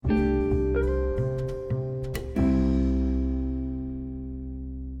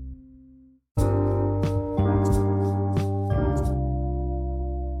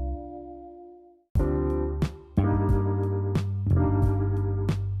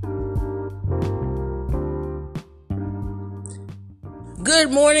Good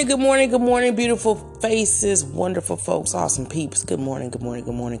morning, good morning, good morning, beautiful faces, wonderful folks, awesome peeps. Good morning, good morning,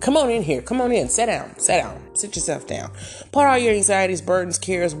 good morning. Come on in here. Come on in. Sit down. Sit yourself down. Put all your anxieties, burdens,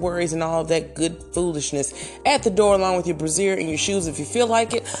 cares, worries, and all of that good foolishness at the door along with your brassiere and your shoes if you feel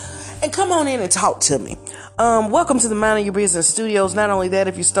like it. And come on in and talk to me. Welcome to the Mind Your Business Studios. Not only that,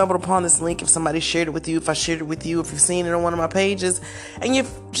 if you stumbled upon this link, if somebody shared it with you, if I shared it with you, if you've seen it on one of my pages, and you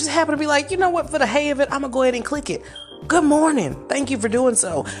just happen to be like, you know what, for the hay of it, I'm going to go ahead and click it. Good morning. Thank you for doing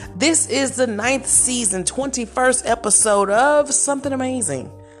so. This is the 9th season, 21st episode of Something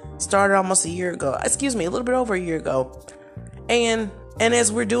Amazing. Started almost a little bit over a year ago. And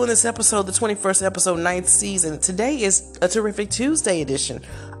as we're doing this episode, the 21st episode, 9th season, today is a terrific Tuesday edition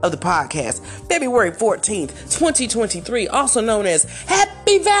of the podcast. February 14th, 2023, also known as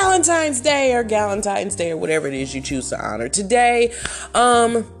Happy Valentine's Day or Galentine's Day or whatever it is you choose to honor today.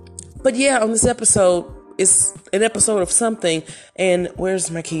 But yeah, on this episode, it's an episode of something, and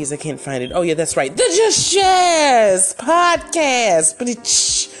where's my keys? I can't find it. Oh yeah, that's right. The Just Jazz podcast. But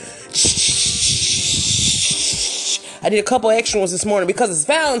I did a couple extra ones this morning because it's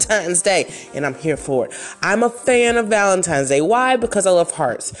Valentine's Day, and I'm here for it. I'm a fan of Valentine's Day. Why? Because I love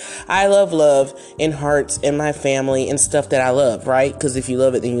hearts. I love love and hearts and my family and stuff that I love, right? Because if you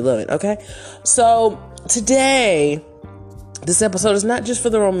love it, then you love it, okay? So today, this episode is not just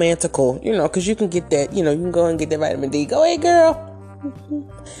for the romantical, because you can get that, you can go and get that vitamin D. Go ahead, girl.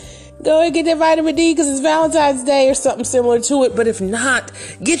 Go and get that vitamin D because it's Valentine's Day or something similar to it. But if not,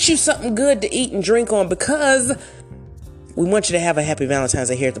 get you something good to eat and drink on because we want you to have a happy Valentine's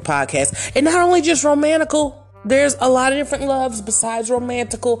Day here at the podcast. And not only just romantical, there's a lot of different loves besides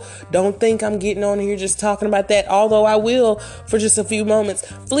romantical. Don't think I'm getting on here just talking about that, although I will for just a few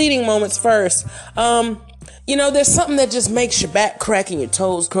moments, fleeting moments first. There's something that just makes your back crack and your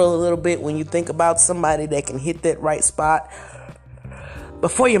toes curl a little bit when you think about somebody that can hit that right spot.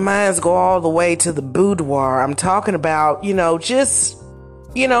 Before your minds go all the way to the boudoir, I'm talking about, just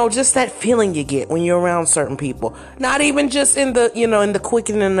that feeling you get when you're around certain people. Not even just in the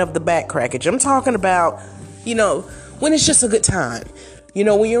quickening of the back crackage. I'm talking about, when it's just a good time.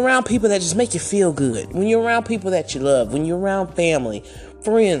 When you're around people that just make you feel good. When you're around people that you love. When you're around family,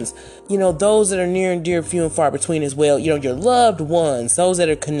 friends, those that are near and dear, few and far between as well. Your loved ones, those that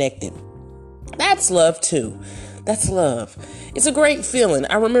are connected. That's love too. That's love. It's a great feeling.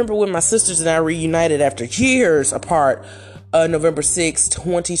 I remember when my sisters and I reunited after years apart, November 6,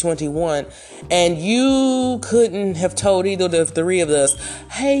 2021, and you couldn't have told either of the three of us,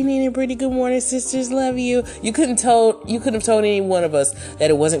 hey, Nina, Brittany, good morning, sisters, love you. You couldn't have told any one of us that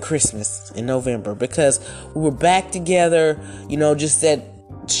it wasn't Christmas in November because we were back together, just that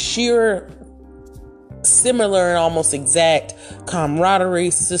sheer, similar and almost exact camaraderie,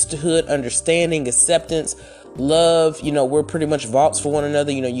 sisterhood, understanding, acceptance, love. We're pretty much vaults for one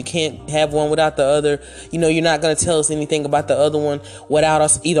another. You can't have one without the other. You're not going to tell us anything about the other one without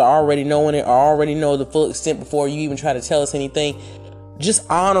us either already knowing it or already know the full extent before you even try to tell us anything. Just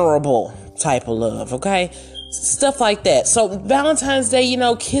honorable type of love, okay? Stuff like that. So Valentine's Day,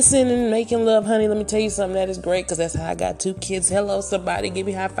 kissing and making love, honey, let me tell you something that is great because that's how I got 2 kids. Hello, somebody, give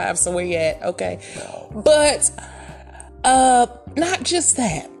me high five somewhere you at, okay? But not just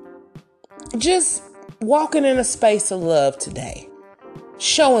that. Just walking in a space of love today.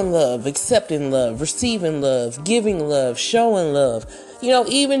 Showing love, accepting love, receiving love, giving love, showing love.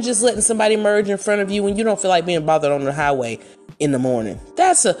 Even just letting somebody merge in front of you when you don't feel like being bothered on the highway in the morning.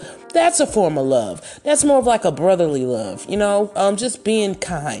 That's a form of love. That's more of like a brotherly love, just being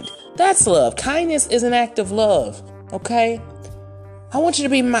kind. That's love. Kindness is an act of love, okay? I want you to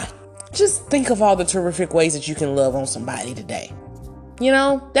be just think of all the terrific ways that you can love on somebody today.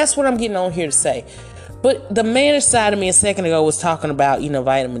 That's what I'm getting on here to say. But the mannish side of me a second ago was talking about,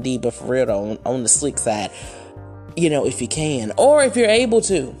 vitamin D, but for real though, on the slick side, if you can, or if you're able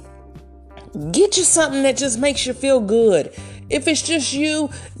to, get you something that just makes you feel good. If it's just you,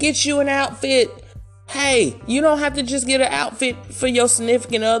 get you an outfit. Hey, you don't have to just get an outfit for your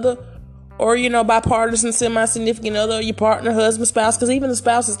significant other or, bipartisan, semi-significant other, or your partner, husband, spouse, because even the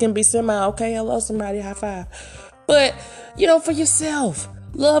spouses can be semi, okay, hello, somebody, high five. But, for yourself.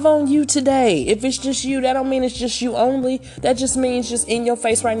 Love on you today. If it's just you, that don't mean it's just you only. That just means just in your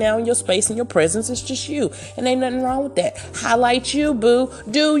face right now, in your space, in your presence, it's just you. And ain't nothing wrong with that. Highlight you, boo.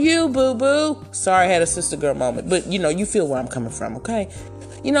 Do you, boo boo. Sorry, I had a sister girl moment. But, you feel where I'm coming from, okay?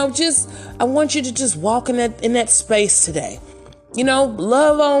 I want you to just walk in that space today.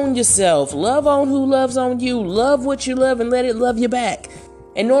 Love on yourself. Love on who loves on you. Love what you love and let it love you back.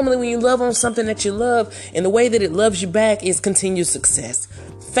 And normally when you love on something that you love, and the way that it loves you back is continued success.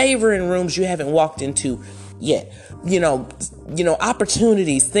 Favor in rooms you haven't walked into yet.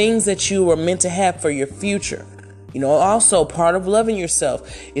 Opportunities, things that you are meant to have for your future. Also part of loving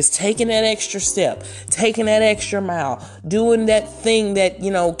yourself is taking that extra step, taking that extra mile, doing that thing that,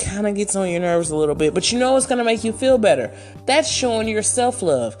 kind of gets on your nerves a little bit, but it's going to make you feel better. That's showing your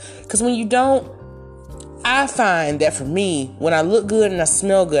self-love. Because when you don't, I find that for me, when I look good and I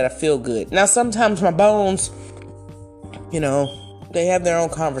smell good, I feel good. Now, sometimes my bones, they have their own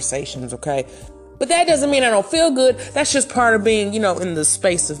conversations, okay? But that doesn't mean I don't feel good. That's just part of being, in the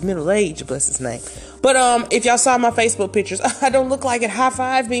space of middle age, bless his name. But if y'all saw my Facebook pictures, I don't look like it. High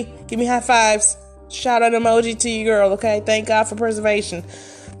five me. Give me high fives. Shout out emoji to you, girl, okay? Thank God for preservation.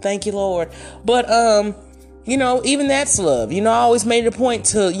 Thank you, Lord. But, even that's love. I always made it a point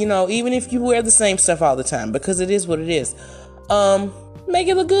to, even if you wear the same stuff all the time, because it is what it is, make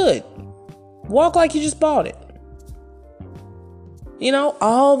it look good. Walk like you just bought it.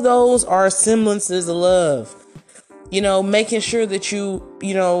 All of those are semblances of love. Making sure that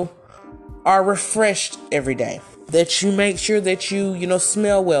you, are refreshed every day. That you make sure that you,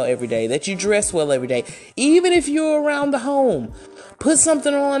 smell well every day. That you dress well every day. Even if you're around the home. Put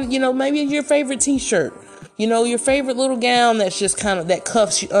something on, maybe your favorite t-shirt. Your favorite little gown that's just kind of, that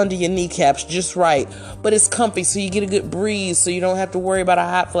cuffs you under your kneecaps just right. But it's comfy so you get a good breeze so you don't have to worry about a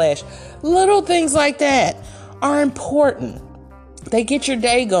hot flash. Little things like that are important. They get your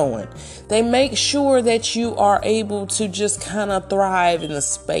day going. They make sure that you are able to just kind of thrive in the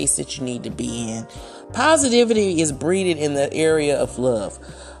space that you need to be in. Positivity is breeded in the area of love.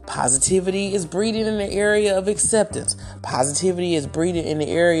 Positivity is breeded in the area of acceptance. Positivity is breeded in the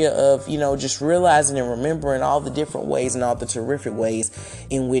area of, just realizing and remembering all the different ways and all the terrific ways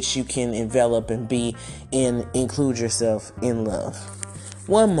in which you can envelop and be and include yourself in love.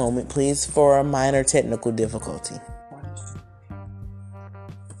 One moment, please, for a minor technical difficulty.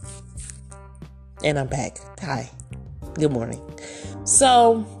 And I'm back. Hi. Good morning.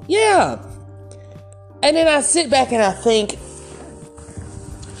 So, yeah. And then I sit back and I think,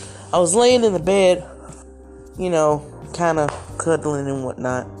 I was laying in the bed, kind of cuddling and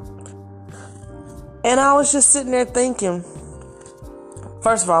whatnot. And I was just sitting there thinking,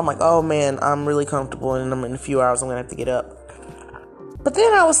 first of all, I'm like, oh man, I'm really comfortable and in a few hours I'm going to have to get up. But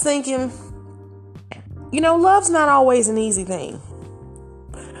then I was thinking, love's not always an easy thing.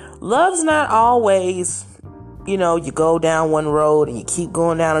 Love's not always, you go down one road and you keep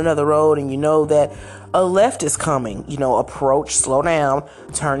going down another road and you know that a left is coming. Approach, slow down,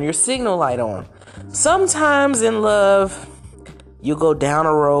 turn your signal light on. Sometimes in love, you go down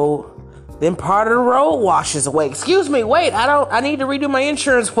a road, then part of the road washes away. Excuse me, wait, I need to redo my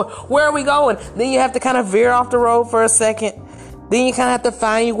insurance. Where are we going? Then you have to kind of veer off the road for a second. Then you kind of have to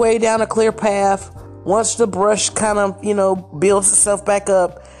find your way down a clear path. Once the brush kind of, builds itself back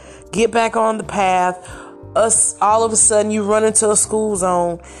up, get back on the path. All of a sudden you run into a school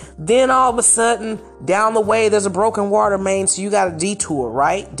zone. Then all of a sudden down the way there's a broken water main, so you got a detour,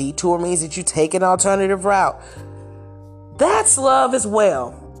 right? Detour means that you take an alternative route. That's love as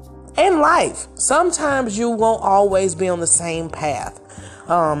well. And life. Sometimes you won't always be on the same path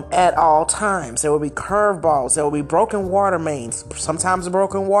at all times. There will be curveballs. There will be broken water mains. Sometimes the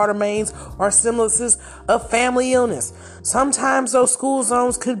broken water mains are semblances of family illness. Sometimes those school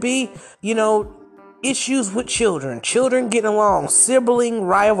zones could be, issues with children getting along, sibling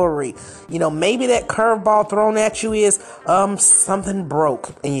rivalry. Maybe that curveball thrown at you is something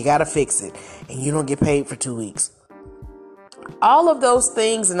broke and you got to fix it and you don't get paid for 2 weeks. All of those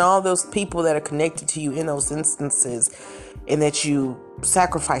things and all those people that are connected to you in those instances and that you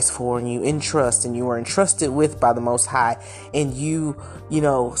sacrifice for and you entrust and you are entrusted with by the Most High and you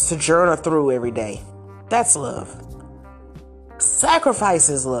sojourner through every day. That's love. Sacrifice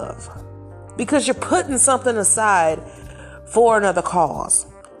is love. Because you're putting something aside for another cause,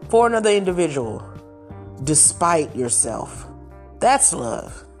 for another individual, despite yourself. That's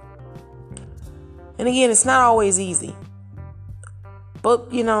love. And again, it's not always easy.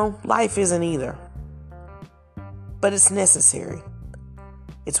 But, life isn't either. But it's necessary.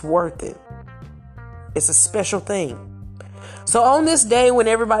 It's worth it. It's a special thing. So on this day when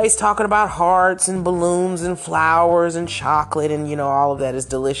everybody's talking about hearts and balloons and flowers and chocolate and, all of that is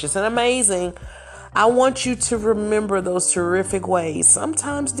delicious and amazing, I want you to remember those terrific ways,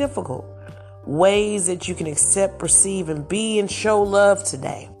 sometimes difficult, ways that you can accept, receive, and be and show love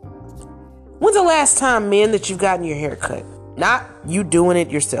today. When's the last time, men, that you've gotten your hair cut? Not you doing it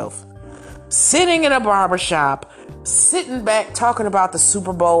yourself. Sitting in a barbershop, sitting back talking about the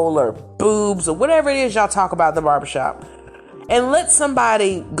Super Bowl or boobs or whatever it is y'all talk about in the barbershop. And let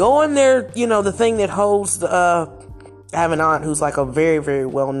somebody go in there, the thing that holds the, I have an aunt who's like a very, very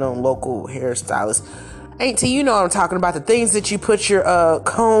well-known local hairstylist. Auntie, you know what I'm talking about. The things that you put your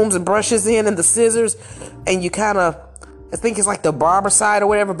combs and brushes in and the scissors, and you kind of, I think it's like the barber side or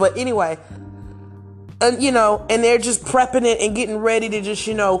whatever. But anyway, and they're just prepping it and getting ready to just,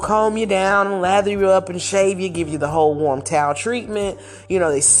 comb you down and lather you up and shave you, give you the whole warm towel treatment.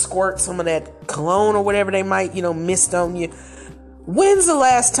 They squirt some of that cologne or whatever they might, mist on you. When's the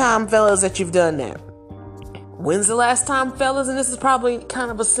last time, fellas, that you've done that? When's the last time, fellas, and this is probably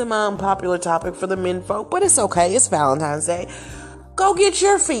kind of a semi-unpopular topic for the men folk, but it's okay, it's Valentine's Day. Go get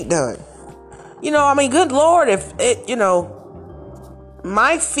your feet done. Good Lord, if it,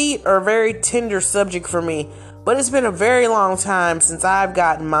 my feet are a very tender subject for me, but it's been a very long time since I've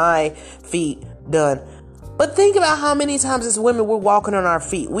gotten my feet done. But think about how many times as women we're walking on our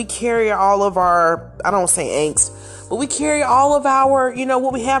feet. We carry all of our, I don't say angst, but we carry all of our,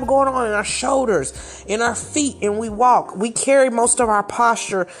 what we have going on in our shoulders, in our feet, and we walk. We carry most of our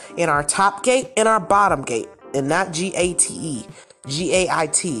posture in our top gait and our bottom gait, and not G-A-T-E,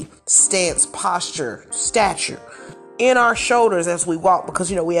 G-A-I-T, stance, posture, stature, in our shoulders as we walk,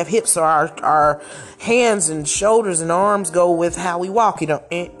 because, we have hips, so our hands and shoulders and arms go with how we walk,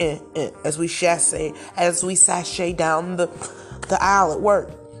 as we sashay down the aisle at work.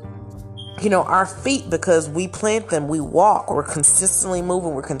 Our feet, because we plant them, we walk, we're consistently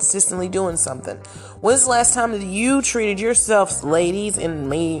moving, we're consistently doing something. When's the last time that you treated yourselves, ladies, and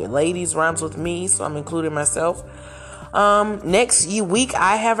me, ladies rhymes with me, so I'm including myself. Next week,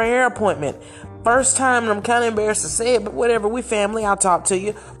 I have a hair appointment. First time, and I'm kind of embarrassed to say it, but whatever, we family, I'll talk to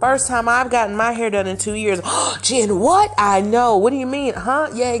you. First time I've gotten my hair done in 2 years. Jen, what? I know. What do you mean? Huh?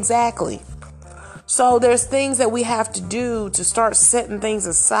 Yeah, exactly. So there's things that we have to do to start setting things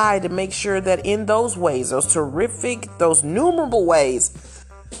aside to make sure that in those ways, those terrific, those innumerable ways,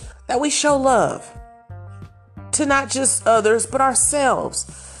 that we show love to not just others, but ourselves.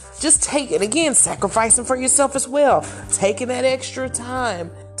 Just taking, again, sacrificing for yourself as well. Taking that extra time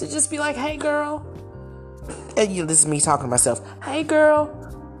to just be like, hey, girl. And this is me talking to myself. Hey, girl,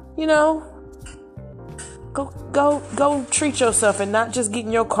 go treat yourself and not just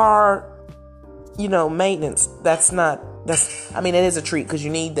getting your car, maintenance. It is a treat because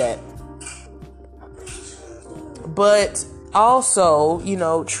you need that. But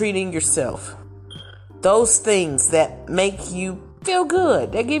also, treating yourself. Those things that make you feel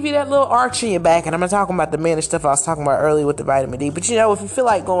good. They give you that little arch in your back. And I'm not talking about the managed stuff I was talking about earlier with the vitamin D. But if you feel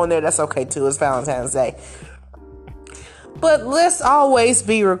like going there, that's okay too. It's Valentine's Day. But let's always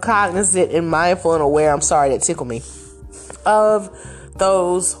be cognizant and mindful and aware, I'm sorry that tickled me, of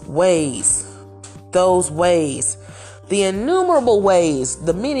those ways. The innumerable ways,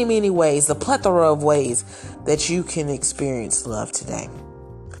 the many, many ways, the plethora of ways that you can experience love today.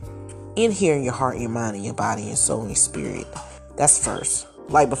 In here, in your heart, your mind, and your body, your soul, and your spirit. That's first.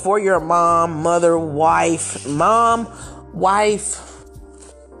 Like before you're a mom, mother, wife,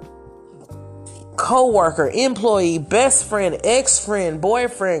 co-worker, employee, best friend, ex-friend,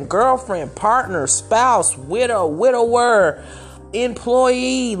 boyfriend, girlfriend, partner, spouse, widower,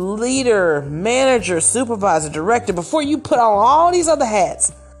 employee, leader, manager, supervisor, director. Before you put on all these other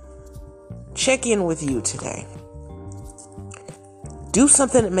hats, check in with you today. Do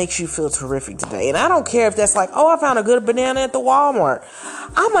something that makes you feel terrific today. And I don't care if that's like, I found a good banana at the Walmart.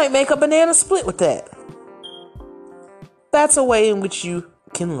 I might make a banana split with that. That's a way in which you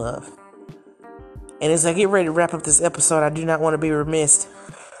can love. And as I get ready to wrap up this episode, I do not want to be remiss,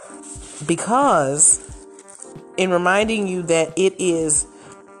 because in reminding you that it is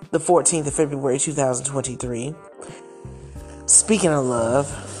the 14th of February, 2023. Speaking of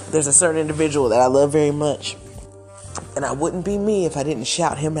love, there's a certain individual that I love very much. And I wouldn't be me if I didn't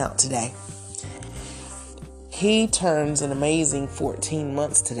shout him out today. He turns an amazing 14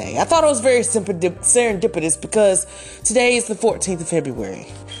 months today. I thought it was very serendipitous because today is the 14th of February,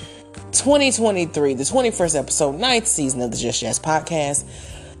 2023, the 21st episode, 9th season of the Just Yes podcast.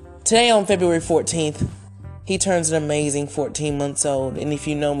 Today on February 14th, he turns an amazing 14 months old. And if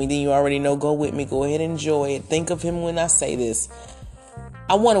you know me, then you already know, go with me. Go ahead and enjoy it. Think of him when I say this.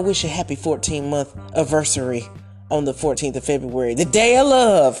 I want to wish a happy 14-month anniversary on the 14th of February, the day of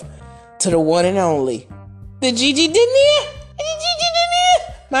love, to the one and only, the Gigi Denier.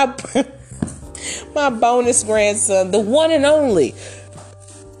 My bonus grandson, the one and only,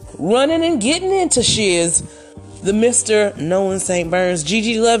 running and getting into shiz, the Mr. Nolan St. Burns.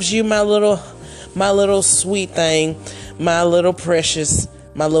 Gigi loves you, my little sweet thing, my little precious,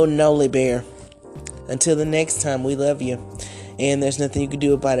 my little Nolly bear. Until the next time, we love you. And there's nothing you can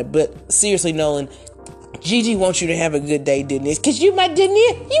do about it. But seriously, Nolan, Gigi wants you to have a good day, Dennis. Because you my Dennis.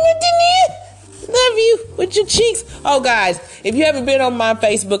 You my Dennis. Love you with your cheeks. Oh, guys, if you haven't been on my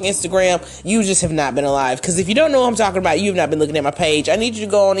Facebook, Instagram, you just have not been alive. Because if you don't know what I'm talking about, you have not been looking at my page. I need you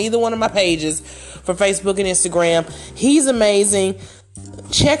to go on either one of my pages for Facebook and Instagram. He's amazing.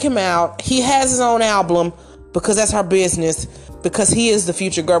 Check him out. He has his own album because that's our business. Because he is the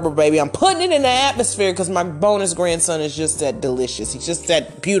future Gerber baby. I'm putting it in the atmosphere because my bonus grandson is just that delicious. He's just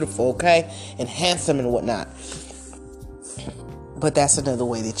that beautiful, okay? And handsome and whatnot. But that's another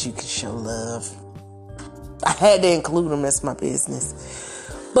way that you can show love. I had to include him. That's my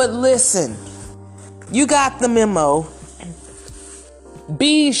business. But listen, you got the memo.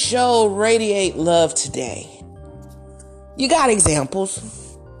 Be, show, radiate love today. You got examples.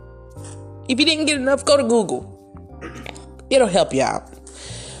 If you didn't get enough, go to Google. It'll help you out.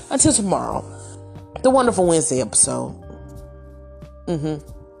 Until tomorrow, the Wonderful Wednesday episode.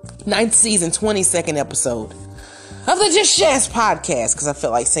 9th season, 22nd episode of the Just Jazz podcast, because I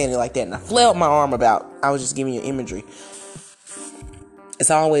felt like saying it like that and I flailed my arm about. I was just giving you imagery. It's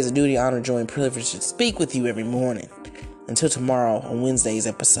always a duty, honor, joy, and privilege to speak with you every morning. Until tomorrow on Wednesday's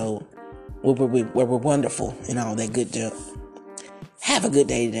episode, where we're wonderful and all that good stuff. Have a good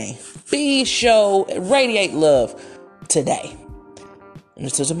day today. Be, show, radiate love today.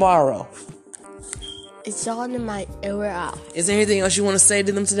 Until tomorrow. It's all in my and we're out. Is there anything else you want to say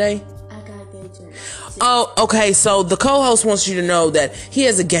to them today? I got a good job. Oh, okay. So the co-host wants you to know that he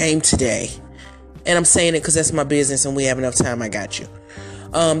has a game today. And I'm saying it because that's my business and we have enough time. I got you.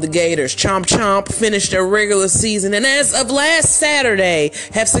 The Gators, chomp chomp, finished their regular season and as of last Saturday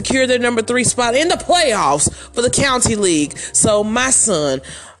have secured their number 3 spot in the playoffs for the County League. So my son,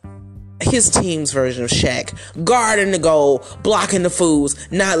 his team's version of Shaq, guarding the goal, blocking the fools,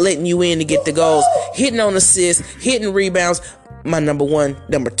 not letting you in to get the goals, hitting on assists, hitting rebounds. My number one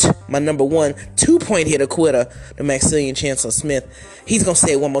 2-point hitter quitter, the Maximilian Chancellor Smith. He's going to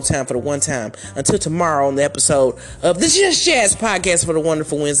say it one more time for the one time. Until tomorrow on the episode of the Just Jazz podcast for the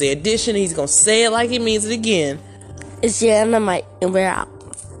Wonderful Wednesday edition. He's going to say it like he means it again. It's Dynamite and we're out.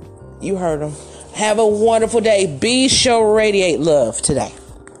 You heard him. Have a wonderful day. Be, show, radiate love today.